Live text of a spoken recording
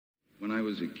When I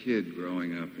was a kid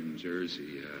growing up in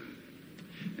Jersey,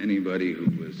 anybody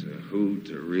who was a hoot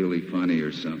or really funny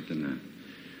or something,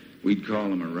 we'd call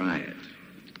him a riot.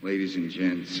 Ladies and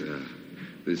gents,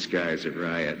 this guy's a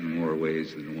riot in more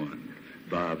ways than one.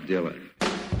 Bob Dylan.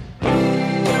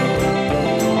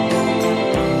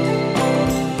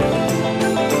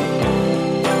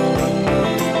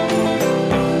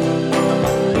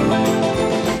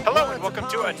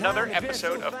 Another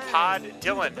episode of Pod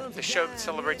Dylan, the show that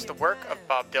celebrates the work of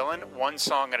Bob Dylan, one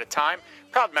song at a time.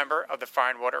 Proud member of the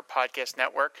Fire and Water Podcast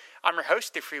Network. I'm your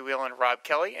host, the freewheeling Rob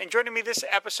Kelly, and joining me this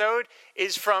episode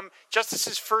is from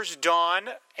Justice's First Dawn,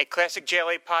 a classic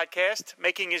JLA podcast,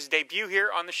 making his debut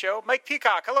here on the show, Mike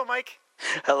Peacock. Hello, Mike.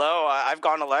 Hello, I've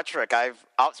gone electric. I've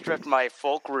outstripped my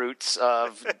folk roots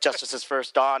of Justice's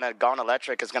First Dawn, and gone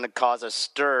electric is going to cause a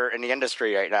stir in the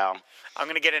industry right now. I'm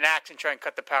going to get an axe and try and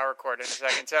cut the power cord in a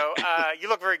second. So you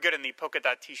look very good in the polka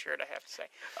dot T-shirt, I have to say.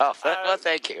 Oh, well,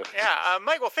 thank you. Yeah,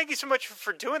 Mike, well, thank you so much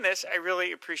for doing this. I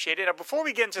really appreciate it. Now, before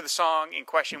we get into the song in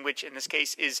question, which in this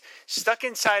case is Stuck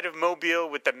Inside of Mobile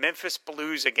with the Memphis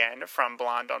Blues Again from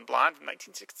Blonde on Blonde from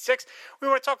 1966, we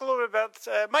want to talk a little bit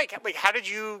about, Mike, like, how did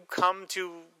you come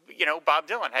to, Bob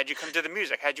Dylan? How did you come to the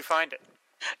music? How did you find it?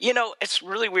 It's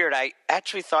really weird. I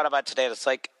actually thought about it today. It's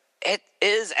like, it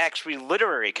is actually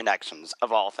literary connections,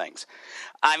 of all things.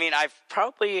 I mean, I've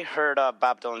probably heard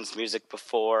Bob Dylan's music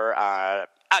before,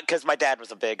 because my dad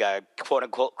was a big,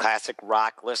 quote-unquote, classic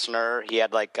rock listener. He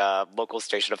had, a local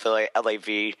station affiliate,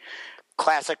 LAV,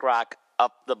 classic rock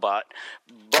up the butt.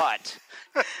 But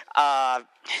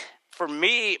for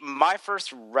me, my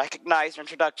first recognized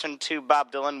introduction to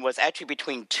Bob Dylan was actually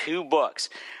between two books.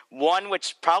 One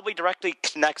which probably directly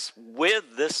connects with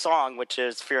this song, which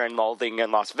is Fear and Loathing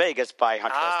in Las Vegas by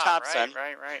Hunter S. Thompson.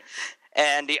 Right.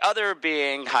 And the other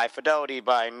being High Fidelity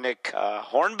by Nick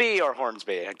Hornby or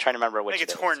Hornsby. I'm trying to remember which I think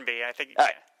it's it is. Hornby. I think. Yeah.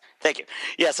 Thank you.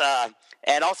 Yes,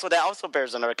 and also that also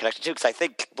bears another connection too, because I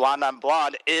think Blonde on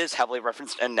Blonde is heavily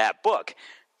referenced in that book.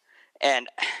 And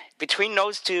between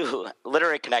those two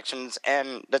literary connections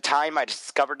and the time I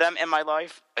discovered them in my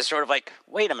life, it's sort of like,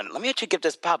 wait a minute, let me actually give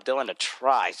this Bob Dylan a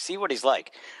try, see what he's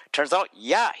like. Turns out,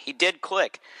 yeah, he did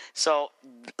click. So,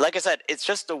 like I said, it's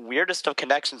just the weirdest of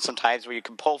connections sometimes where you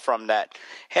can pull from that,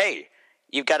 hey,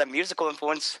 you've got a musical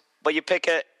influence, but you pick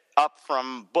it up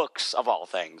from books of all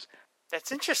things.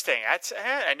 That's interesting.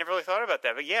 I never really thought about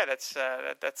that, but yeah, that's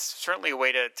certainly a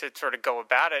way to sort of go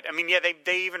about it. I mean, yeah,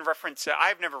 they even reference.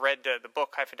 I've never read the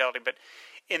book High Fidelity, but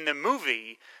in the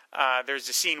movie, there's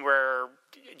a scene where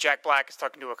Jack Black is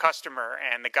talking to a customer,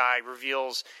 and the guy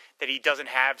reveals that he doesn't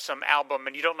have some album,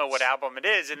 and you don't know what album it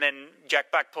is, and then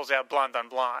Jack Black pulls out Blonde on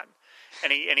Blonde.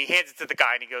 And he hands it to the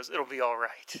guy, and he goes, "It'll be all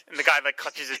right." And the guy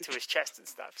clutches it to his chest and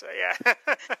stuff. So yeah.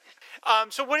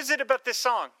 So what is it about this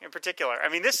song in particular? I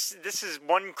mean, this is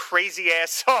one crazy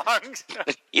ass song.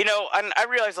 And I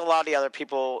realize a lot of the other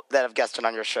people that have guested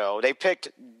on your show, they picked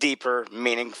deeper,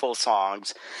 meaningful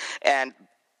songs, and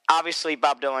obviously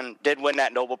Bob Dylan did win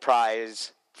that Nobel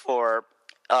Prize for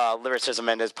lyricism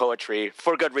in his poetry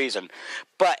for good reason.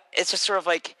 But it's just sort of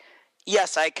like,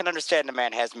 yes, I can understand the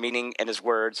man has meaning in his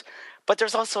words, but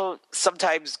there's also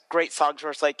sometimes great songs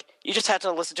where it's like, you just have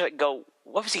to listen to it and go,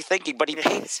 what was he thinking? But he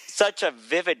paints such a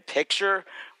vivid picture,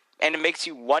 and it makes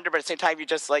you wonder, but at the same time, you're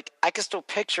just like, I can still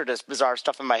picture this bizarre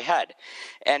stuff in my head.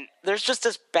 And there's just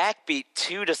this backbeat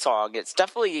to the song. It's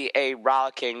definitely a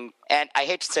rollicking, and I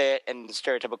hate to say it in the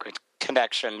stereotypical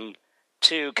connection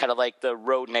to kind of like the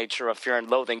road nature of Fear and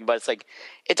Loathing, but it's like,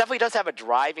 it definitely does have a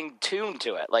driving tune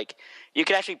to it. Like, you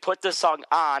could actually put this song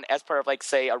on as part of, like,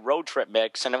 say, a road trip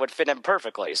mix, and it would fit in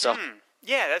perfectly. So,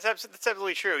 yeah, that's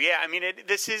absolutely true. Yeah, I mean,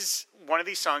 this is one of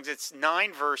these songs. It's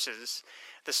 9 verses.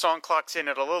 The song clocks in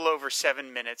at a little over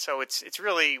 7 minutes, so it's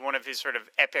really one of his sort of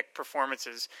epic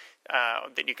performances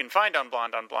that you can find on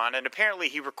Blonde on Blonde. And apparently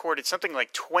he recorded something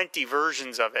like 20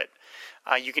 versions of it.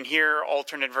 You can hear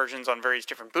alternate versions on various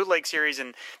different bootleg series,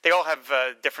 and they all have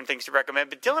different things to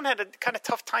recommend. But Dylan had a kind of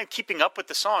tough time keeping up with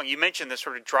the song. You mentioned the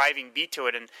sort of driving beat to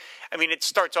it, and I mean, it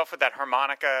starts off with that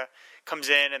harmonica comes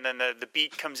in, and then the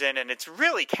beat comes in, and it's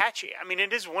really catchy. I mean,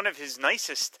 it is one of his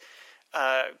nicest,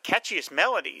 catchiest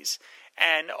melodies.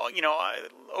 And,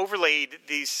 overlaid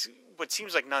these, what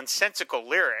seems like nonsensical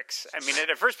lyrics. I mean, at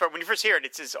the first part, when you first hear it,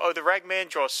 it says, "Oh, the ragman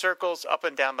draws circles up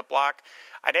and down the block.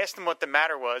 I'd asked him what the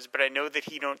matter was, but I know that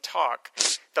he don't talk.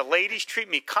 The ladies treat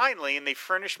me kindly, and they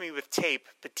furnish me with tape.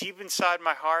 But deep inside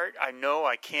my heart, I know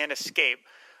I can't escape.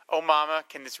 Oh, mama,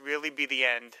 can this really be the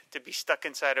end? To be stuck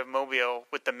inside of Mobile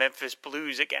with the Memphis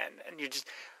Blues again?" And you're just,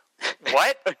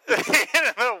 what?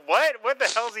 What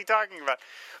the hell is he talking about?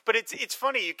 But it's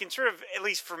funny. You can sort of, at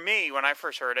least for me, when I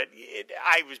first heard it,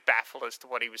 I was baffled as to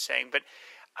what he was saying. But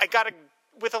I got to,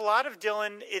 with a lot of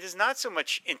Dylan, it is not so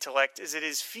much intellect as it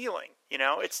is feeling. You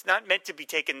know, it's not meant to be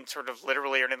taken sort of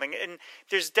literally or anything. And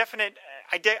there's definite,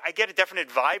 I get a definite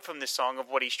vibe from this song of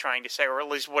what he's trying to say, or at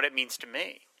least what it means to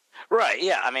me. Right,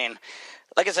 yeah. I mean,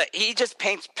 like I said, he just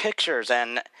paints pictures,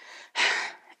 and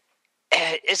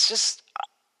it's just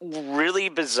really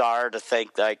bizarre to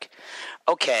think, like,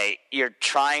 okay, you're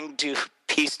trying to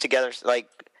piece together, like,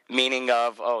 meaning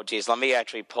of, oh, geez, let me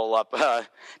actually pull up a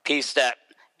piece that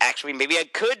actually maybe I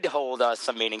could hold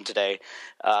some meaning today.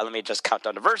 Let me just count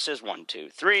down the verses. 1, 2,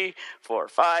 3, 4,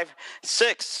 5,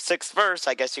 6. Sixth verse,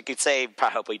 I guess you could say,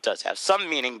 probably does have some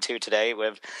meaning to today.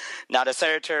 With now the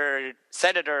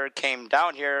senator came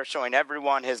down here showing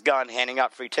everyone his gun, handing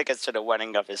out free tickets to the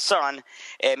wedding of his son.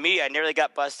 And me, I nearly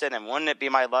got busted, and wouldn't it be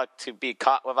my luck to be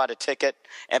caught without a ticket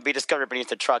and be discovered beneath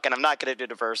the truck? And I'm not going to do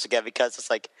the verse again because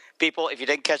it's like, people, if you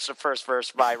didn't catch the first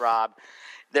verse by Rob,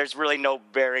 there's really no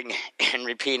bearing in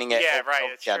repeating it. Yeah, right,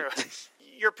 it's true.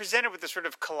 You're presented with a sort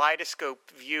of kaleidoscope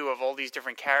view of all these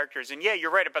different characters. And yeah,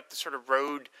 you're right about the sort of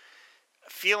road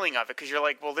feeling of it, because you're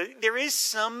like, well, there is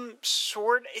some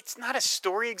sort, it's not a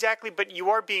story exactly, but you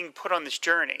are being put on this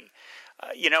journey.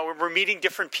 You know, we're meeting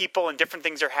different people and different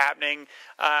things are happening.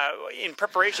 In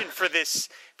preparation for this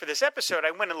episode, I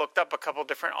went and looked up a couple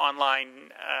different online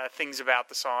things about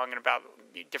the song and about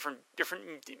different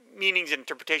meanings and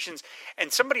interpretations.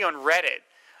 And somebody on Reddit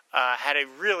had a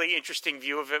really interesting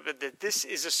view of it, that this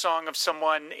is a song of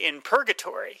someone in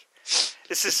purgatory.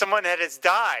 This is someone that has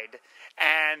died,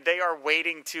 and they are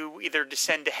waiting to either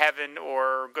descend to heaven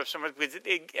or go somewhere.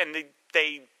 And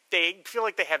they feel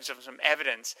like they have some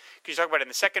evidence. Because you talk about it in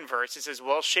the second verse, it says,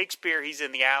 well, Shakespeare, he's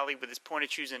in the alley with his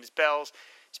pointed shoes and his bells,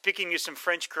 speaking to some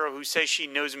French girl who says she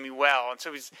knows me well. And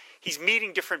so he's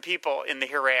meeting different people in the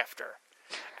hereafter.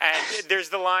 And there's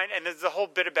the line, and there's the whole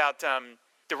bit about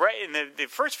in the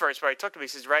first verse where I talked about, he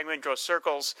says, Ragman draws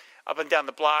circles up and down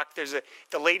the block. There's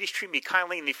the ladies treat me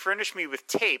kindly, and they furnish me with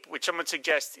tape, which someone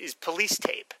suggests is police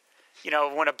tape. You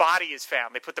know, when a body is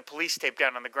found, they put the police tape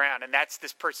down on the ground, and that's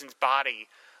this person's body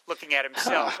looking at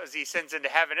himself as he ascends into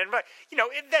heaven. And, you know,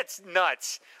 that's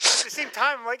nuts. But at the same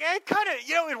time, I'm like, it kind of,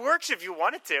 you know, it works if you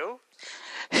want it to.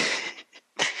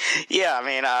 Yeah, I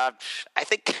mean, I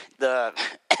think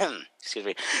excuse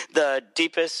me, the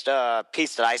deepest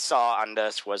piece that I saw on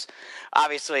this was,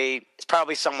 obviously, it's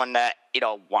probably someone that, you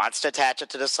know, wants to attach it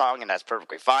to the song, and that's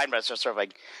perfectly fine, but it's just sort of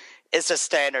like, it's a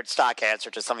standard stock answer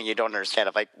to something you don't understand.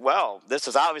 I'm like, well, this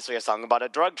is obviously a song about a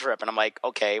drug trip. And I'm like,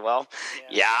 okay, well,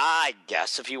 yeah, I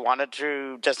guess if you wanted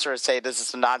to just sort of say this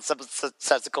is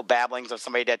nonsensical babblings of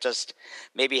somebody that just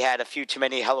maybe had a few too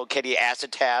many Hello Kitty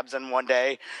acid tabs in one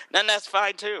day, then that's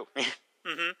fine too.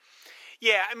 Mm-hmm.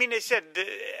 Yeah, I mean, I said,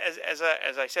 as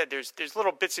I said, there's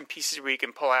little bits and pieces where you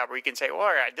can pull out, where you can say, well,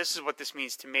 all right, this is what this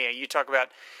means to me. And you talk about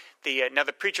now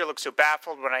the preacher looked so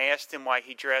baffled when I asked him why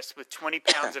he dressed with 20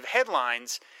 pounds of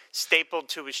headlines stapled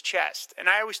to his chest. And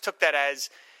I always took that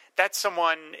as, that's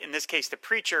someone, in this case the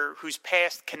preacher, whose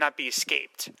past cannot be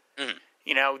escaped. Mm.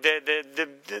 You know,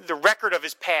 the record of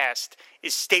his past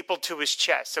is stapled to his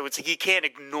chest, so it's like he can't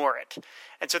ignore it.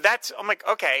 And so I'm like,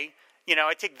 okay, you know,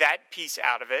 I take that piece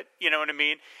out of it, you know what I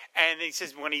mean? And he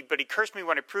says, but he cursed me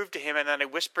when I proved to him, and then I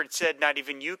whispered, said, not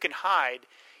even you can hide.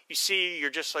 You see, you're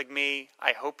just like me.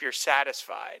 I hope you're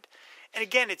satisfied. And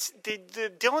again, it's the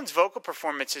Dylan's vocal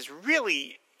performance is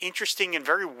really interesting and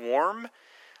very warm,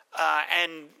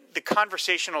 and the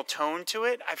conversational tone to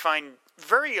it I find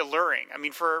very alluring. I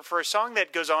mean, for a song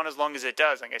that goes on as long as it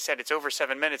does, like I said, it's over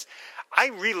 7 minutes. I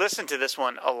re-listened to this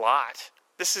one a lot.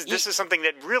 This is something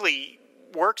that really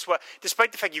works well,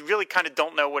 despite the fact you really kind of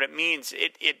don't know what it means.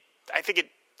 I think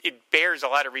it bears a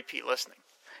lot of repeat listening.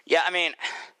 Yeah, I mean,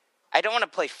 I don't want to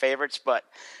play favorites, but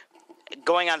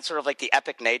going on sort of like the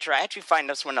epic nature, I actually find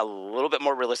this one a little bit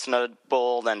more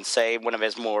listenable than, say, one of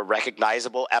his more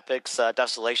recognizable epics,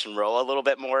 Desolation Row, a little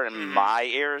bit more in my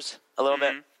ears, a little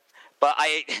bit. But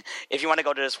if you want to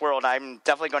go to this world, I'm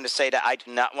definitely going to say that I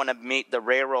do not want to meet the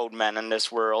railroad men in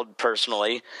this world,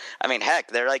 personally. I mean,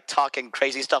 heck, they're like talking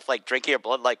crazy stuff like drinking your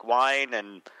blood like wine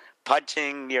and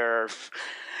punching your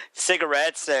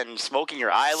cigarettes and smoking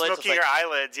your eyelids. Smoking your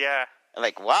eyelids, yeah.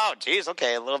 Like, wow, geez,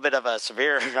 okay, a little bit of a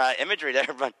severe imagery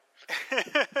there, but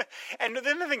And the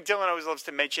other thing Dylan always loves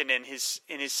to mention in his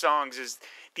songs is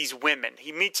these women.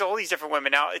 He meets all these different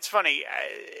women. Now, it's funny.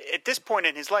 At this point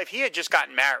in his life, he had just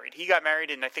gotten married. He got married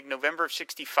in, I think, November of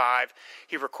 '65.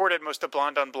 He recorded most of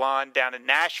Blonde on Blonde down in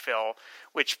Nashville,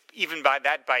 which even by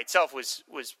itself was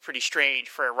pretty strange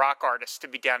for a rock artist to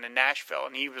be down in Nashville.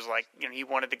 And he was like, he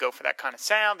wanted to go for that kind of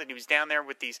sound, and he was down there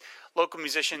with these local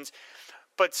musicians.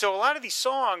 But so a lot of these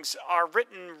songs are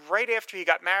written right after he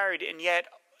got married, and yet,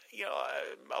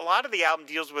 a lot of the album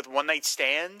deals with one-night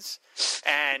stands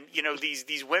and,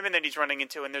 these women that he's running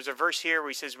into. And there's a verse here where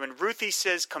he says, when Ruthie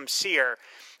says, come see her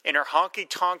in her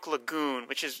honky-tonk lagoon,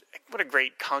 which is, what a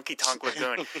great honky-tonk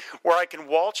lagoon, where I can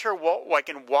watch her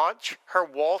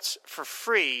waltz for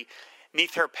free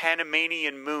neath her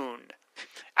Panamanian moon.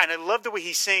 And I love the way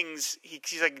he sings.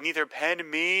 He's like, neither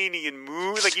Panamanian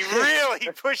moon. Like, he really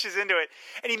pushes into it.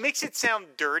 And he makes it sound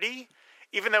dirty,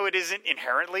 even though it isn't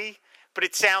inherently. But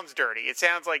it sounds dirty. It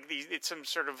sounds like it's some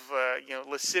sort of,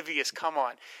 lascivious come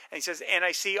on. And he says, and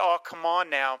I see, oh, come on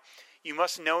now. You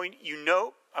must know,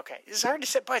 okay, this is hard to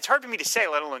say, but it's hard for me to say,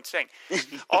 let alone sing.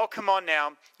 Oh, come on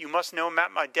now. You must know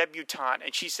about my debutante.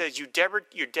 And she says, your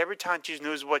debutante just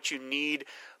knows what you need,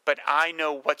 but I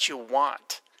know what you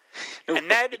want. And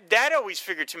that always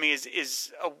figured to me is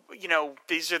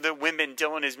these are the women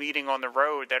Dylan is meeting on the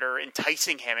road that are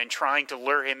enticing him and trying to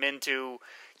lure him into,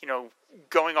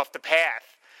 going off the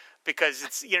path, because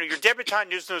it's, your debutante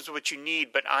knows what you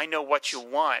need, but I know what you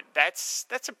want. That's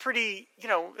a pretty,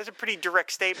 that's a pretty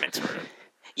direct statement. Sort of.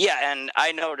 Yeah, and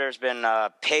I know there's been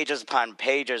pages upon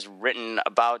pages written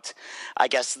about, I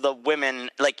guess, the women.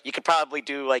 Like, you could probably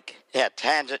do, tie it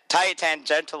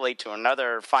tangentially to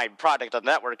another fine product on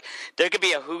the network. There could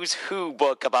be a who's who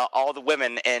book about all the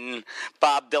women in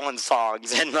Bob Dylan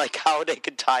songs and, how they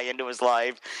could tie into his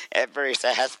life at various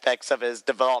aspects of his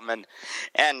development.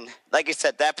 And, like you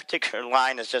said, that particular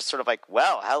line is just sort of like,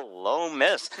 well, hello,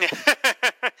 miss.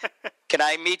 Can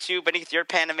I meet you beneath your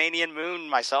Panamanian moon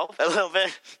myself a little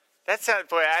bit? That sounds,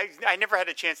 boy, I never had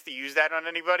a chance to use that on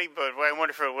anybody, but boy, I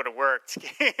wonder if it would have worked.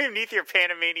 Beneath your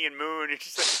Panamanian moon,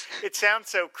 it sounds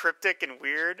so cryptic and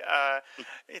weird.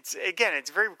 It's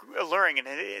very alluring, and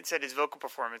it said his vocal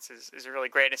performance is really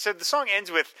great. And so the song ends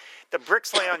with, the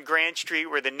bricks lay on Grand Street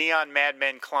where the neon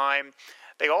madmen climb.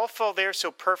 They all fall there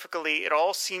so perfectly, it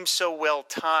all seems so well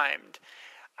timed.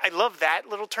 I love that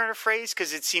little turn of phrase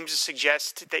because it seems to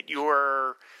suggest that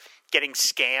you're getting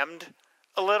scammed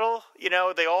a little.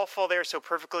 They all fall there so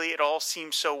perfectly. It all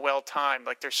seems so well timed.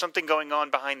 Like there's something going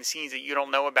on behind the scenes that you don't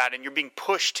know about, and you're being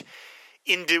pushed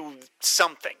into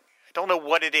something. I don't know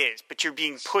what it is, but you're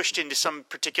being pushed into some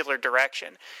particular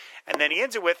direction. And then he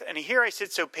ends it with, and here I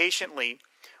sit so patiently,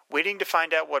 waiting to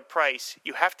find out what price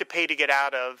you have to pay to get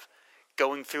out of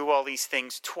going through all these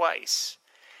things twice.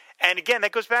 And again,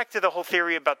 that goes back to the whole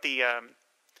theory about the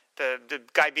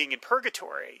guy being in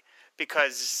purgatory,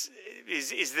 because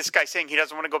is this guy saying he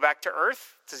doesn't want to go back to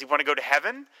Earth? Does he want to go to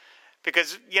heaven?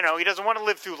 Because, he doesn't want to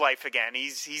live through life again.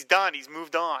 He's done. He's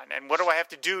moved on. And what do I have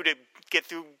to do to get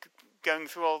through going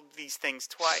through all these things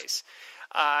twice?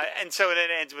 And so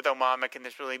then it ends with, oh, Mama, can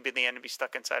this really be the end to be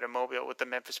stuck inside a mobile with the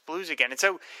Memphis Blues again? And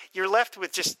so you're left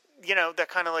with just, that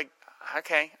kind of like,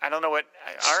 okay, I don't know what,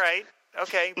 all right.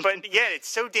 Okay, but yeah, it's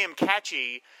so damn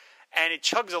catchy, and it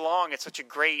chugs along at such a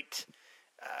great,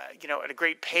 at a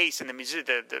great pace, and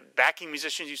the backing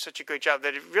musicians do such a great job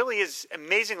that it really is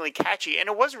amazingly catchy. And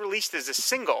it was released as a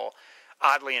single,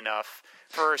 oddly enough,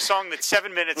 for a song that's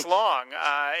 7 minutes long.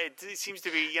 It seems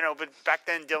to be, but back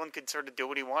then Dylan could sort of do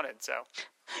what he wanted. So,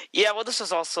 yeah, well, this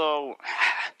is also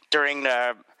during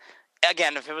the.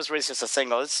 Again, if it was released as a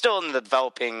single, it's still in the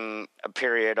developing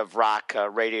period of rock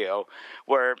radio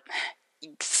where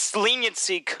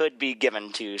leniency could be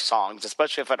given to songs,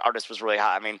 especially if an artist was really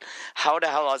hot. I mean, how the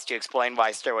hell else do you explain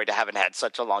why Stairway to Heaven had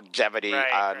such a longevity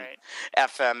on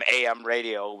FM, AM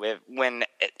radio? When,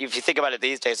 if you think about it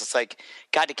these days, it's like,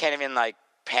 God, you can't even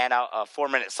pan out a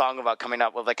 4-minute song without coming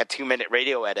up with a 2-minute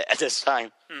radio edit at this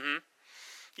time. Mm-hmm.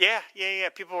 Yeah.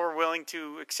 People were willing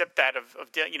to accept that.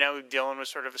 Dylan was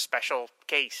sort of a special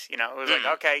case. It was like,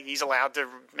 okay, he's allowed to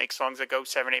make songs that go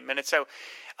 7-8 minutes. So,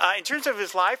 in terms of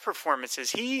his live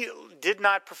performances, he did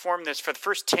not perform this for the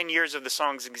first 10 years of the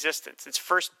song's existence. Its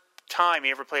first time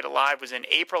he ever played it live was in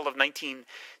April of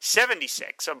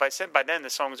 1976. So by then the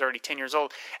song was already 10 years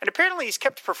old. And apparently he's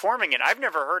kept performing it. I've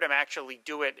never heard him actually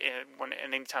do it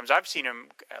any times I've seen him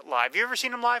live. You ever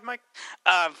seen him live, Mike?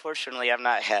 Unfortunately, I've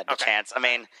not had the chance. I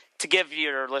mean, to give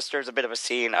your listeners a bit of a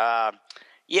scene,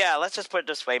 Yeah, let's just put it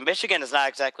this way. Michigan is not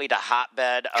exactly the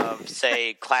hotbed of,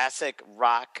 say, classic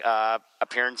rock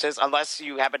appearances, unless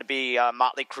you happen to be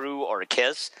Motley Crue or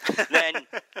Kiss, then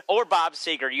or Bob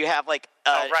Seger. You have like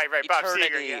right, Bob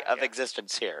eternity Seger, of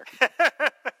existence here.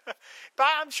 But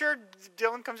I'm sure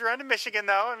Dylan comes around to Michigan,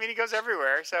 though. I mean, he goes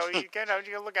everywhere, so you gotta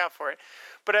look out for it.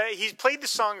 But he's played the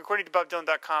song, according to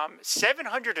BobDylan.com,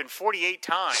 748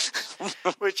 times,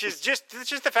 which is just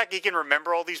the fact that he can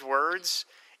remember all these words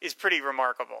is pretty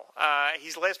remarkable.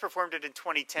 He's last performed it in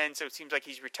 2010, so it seems like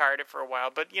he's retired it for a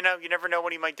while. But, you never know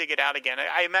when he might dig it out again.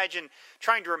 I imagine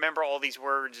trying to remember all these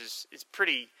words is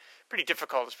pretty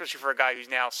difficult, especially for a guy who's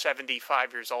now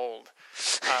 75 years old.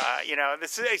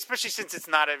 Especially since it's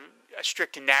not a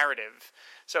strict narrative.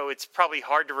 So it's probably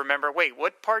hard to remember. Wait,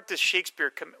 what part does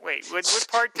Shakespeare come? Wait, what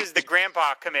part does the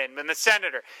grandpa come in? And the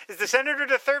senator is the senator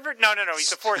the third verse? No, he's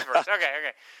the fourth verse.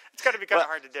 Okay, it's got to be kind of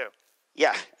hard to do.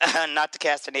 Yeah, not to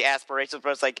cast any aspirations,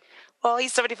 but it's like, well,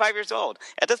 he's 75 years old.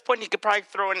 At this point, he could probably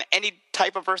throw in any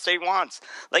type of verse that he wants.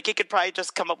 Like, he could probably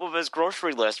just come up with his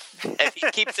grocery list. If he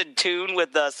keeps in tune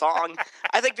with the song,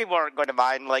 I think people aren't going to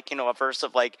mind, like, a verse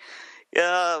of, like,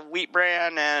 wheat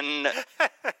bran and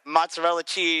mozzarella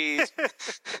cheese.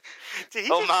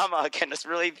 Mama, can this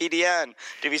really be the end?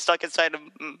 To be stuck inside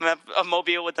a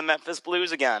mobile with the Memphis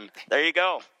Blues again. There you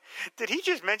go. Did he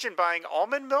just mention buying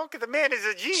almond milk? The man is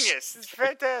a genius. It's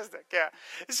fantastic. Yeah.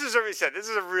 This is what he said. This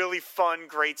is a really fun,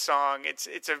 great song.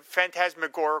 It's a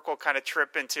phantasmagorical kind of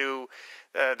trip into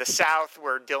the South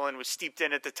where Dylan was steeped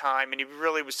in at the time, and he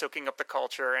really was soaking up the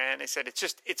culture. And they said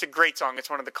it's a great song. It's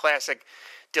one of the classic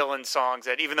Dylan songs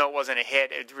that, even though it wasn't a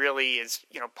hit, it really is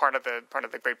part of the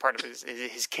great part of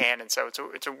his canon. So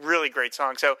it's a really great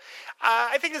song. So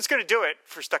I think that's going to do it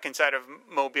for Stuck Inside of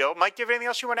Mobile. Mike, do you have anything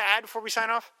else you want to add before we sign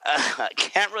off? I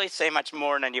can't really say much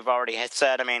more than you've already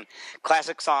said. I mean,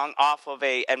 classic song off of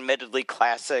a admittedly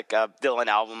classic Dylan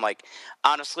album. Like,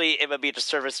 honestly, it would be a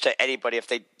disservice to anybody if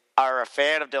they are a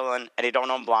fan of Dylan and they don't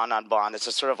know Blonde on Blonde. It's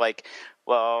just sort of like,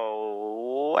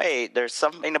 well, wait, there's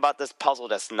something about this puzzle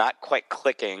that's not quite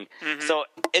clicking. Mm-hmm. So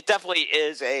it definitely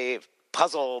is a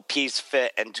puzzle piece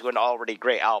fit into an already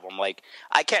great album. Like,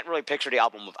 I can't really picture the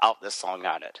album without this song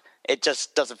on it. It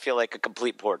just doesn't feel like a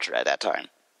complete portrait at that time.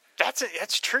 That's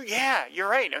true. Yeah, you're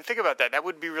right. Now, think about that. That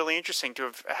would be really interesting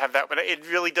to have that. But it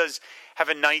really does have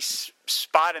a nice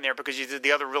spot in there because you did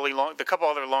the couple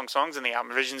other long songs in the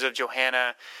album, Visions of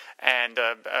Johanna and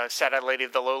Sad-Eyed Lady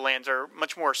of the Lowlands, are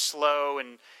much more slow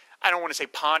and, I don't want to say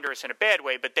ponderous in a bad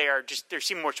way, but they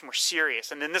seem much more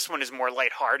serious. And then this one is more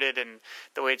lighthearted, and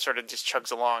the way it sort of just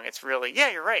chugs along, it's really, yeah,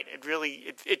 you're right.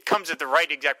 It comes at the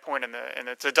right exact point and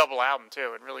it's a double album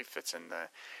too. It really fits in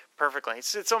perfectly.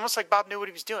 It's almost like Bob knew what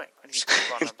he was doing when he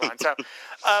was Blonde.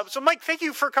 So Mike, thank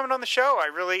you for coming on the show. I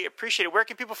really appreciate it. Where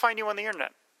can people find you on the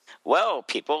internet? Well,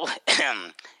 people,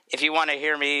 if you want to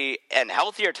hear me in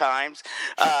healthier times,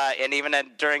 and even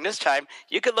during this time,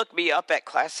 you could look me up at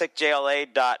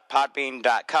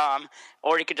classicjla.podbean.com,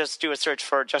 or you could just do a search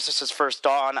for Justice's First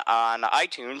Dawn on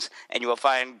iTunes, and you will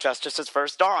find Justice's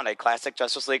First Dawn, a classic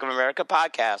Justice League of America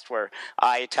podcast, where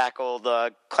I tackle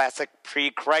the classic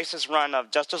pre-crisis run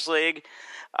of Justice League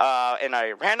in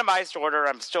a randomized order.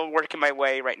 I'm still working my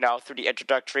way right now through the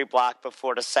introductory block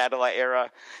before the satellite era.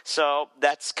 So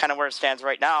that's kind of where it stands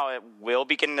right now. It will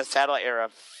be getting the satellite era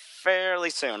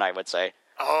fairly soon, I would say.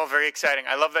 Oh, very exciting.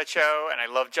 I love that show, and I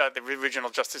love the original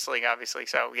Justice League, obviously.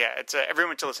 So, yeah, it's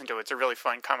everyone to listen to. It's a really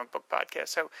fun comic book podcast.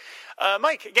 So,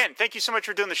 Mike, again, thank you so much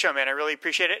for doing the show, man. I really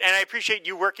appreciate it. And I appreciate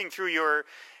you working through your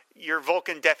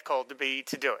Vulcan death cold to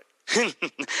do it.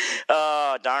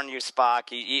 Oh, darn you,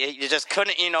 Spock. You just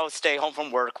couldn't, stay home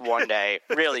from work one day.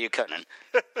 Really, you couldn't.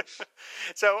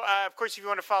 So, of course, if you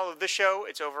want to follow the show,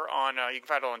 it's over on, you can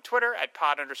find it on Twitter at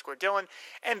pod_Dylan.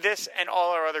 And this and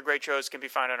all our other great shows can be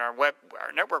found on our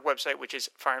network website, which is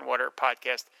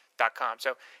fireandwaterpodcast.com.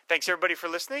 So, thanks everybody for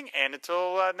listening. And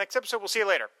until next episode, we'll see you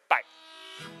later. Bye.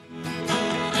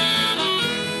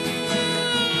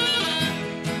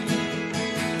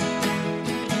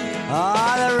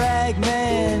 The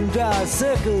ragman draws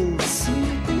circles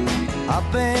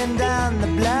up and down the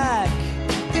block.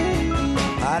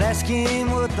 I'd ask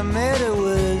him what the matter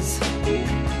was,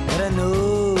 but I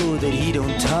know that he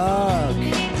don't talk.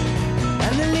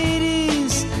 And the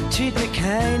ladies treat me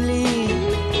kindly,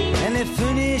 and they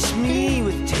furnish me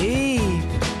with tape.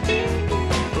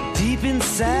 But deep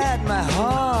inside my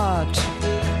heart,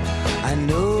 I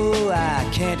know I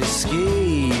can't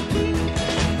escape.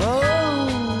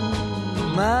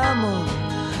 Mama,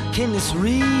 can this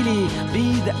really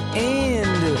be the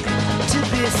end? To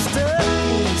be stuck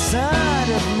inside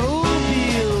of more